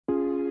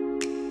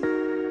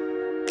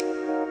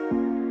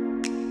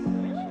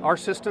Our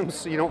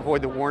systems, you don't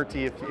void the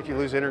warranty if you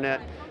lose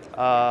internet.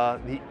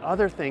 The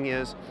other thing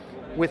is,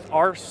 with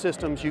our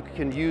systems, you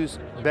can use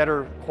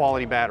better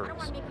quality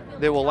batteries.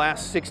 They will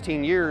last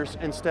 16 years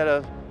instead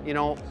of, you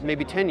know,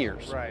 maybe 10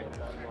 years. Right.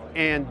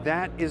 And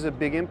that is a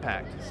big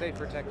impact.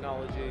 Safer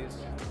technologies.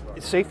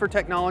 Safer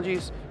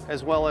technologies,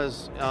 as well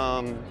as,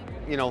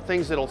 you know,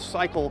 things that'll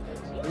cycle,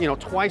 you know,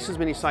 twice as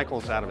many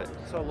cycles out of it.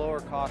 So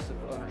lower cost of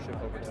ownership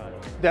over time.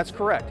 That's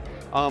correct.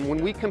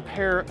 When we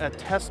compare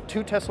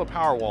two Tesla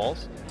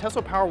Powerwalls,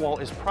 Tesla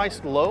Powerwall is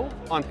priced low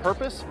on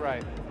purpose,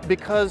 right?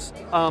 Because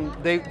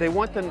they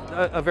want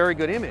a very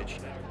good image.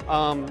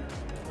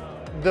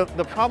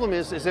 The problem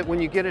is that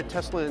when you get a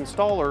Tesla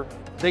installer,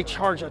 they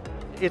charge a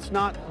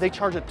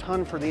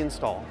ton for the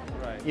install,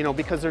 right? You know,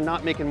 because they're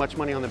not making much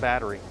money on the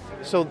battery.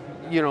 So,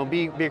 you know,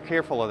 be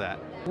careful of that.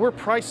 We're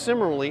priced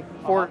similarly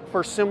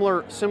for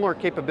similar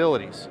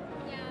capabilities.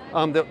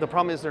 The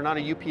problem is they're not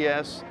a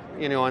UPS,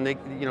 you know, and they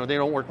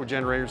don't work with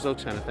generators,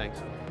 those kind of things.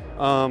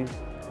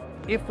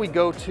 If we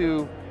go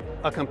to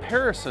a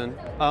comparison,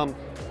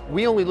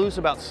 we only lose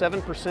about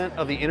 7%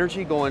 of the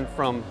energy going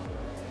from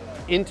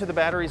into the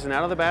batteries and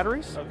out of the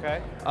batteries.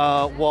 Okay.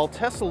 While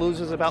Tesla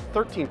loses about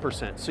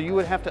 13%. So you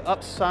would have to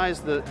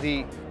upsize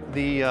the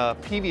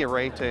PV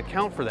array to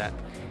account for that.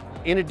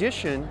 In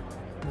addition,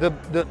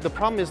 the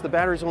problem is the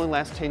batteries only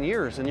last 10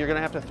 years, and you're going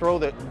to have to throw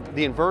the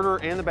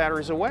inverter and the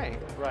batteries away.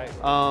 Right.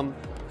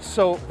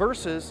 So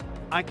versus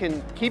I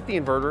can keep the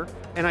inverter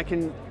and I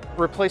can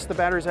replace the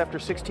batteries after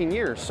 16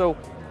 years. So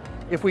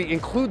if we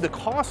include the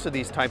cost of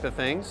these type of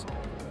things,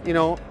 you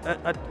know,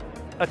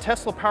 a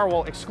Tesla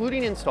Powerwall,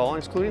 excluding install and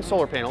excluding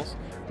solar panels,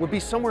 would be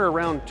somewhere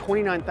around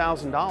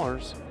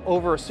 $29,000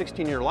 over a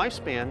 16-year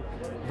lifespan,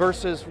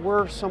 versus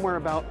we're somewhere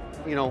about,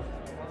 you know,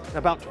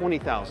 about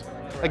 20,000.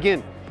 Right.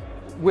 Again,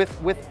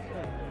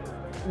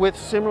 with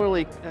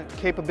similarly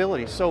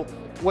capabilities. So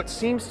what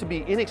seems to be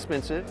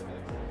inexpensive,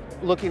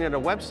 looking at a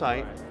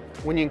website,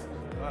 when you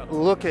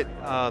look at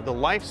the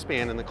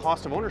lifespan and the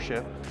cost of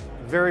ownership,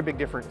 very big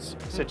difference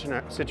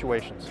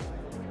situations.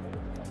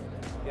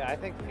 Yeah, I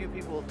think few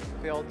people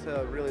fail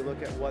to really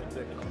look at what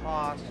the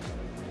cost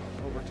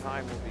over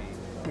time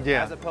will be,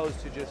 yeah, as opposed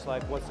to just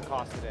like what's the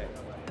cost today.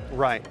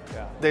 Right.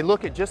 Yeah. They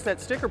look at just that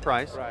sticker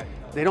price. Right.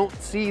 They don't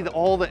see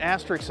all the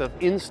asterisks of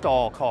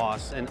install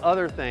costs and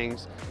other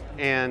things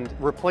and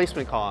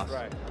replacement costs.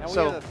 Right. And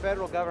so, we have the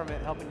federal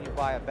government helping you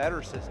buy a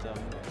better system,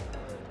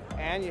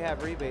 and you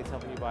have rebates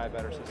helping you buy a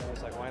better system.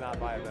 It's like, why not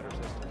buy a better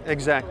system?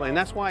 Exactly, and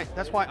that's why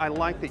I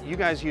like that you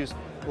guys use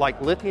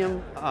like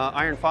lithium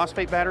iron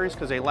phosphate batteries,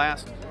 because they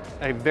last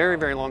a very,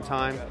 very long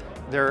time.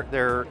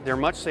 They're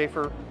much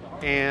safer,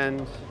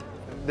 and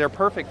they're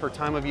perfect for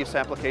time of use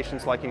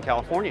applications like in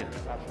California.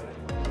 Absolutely.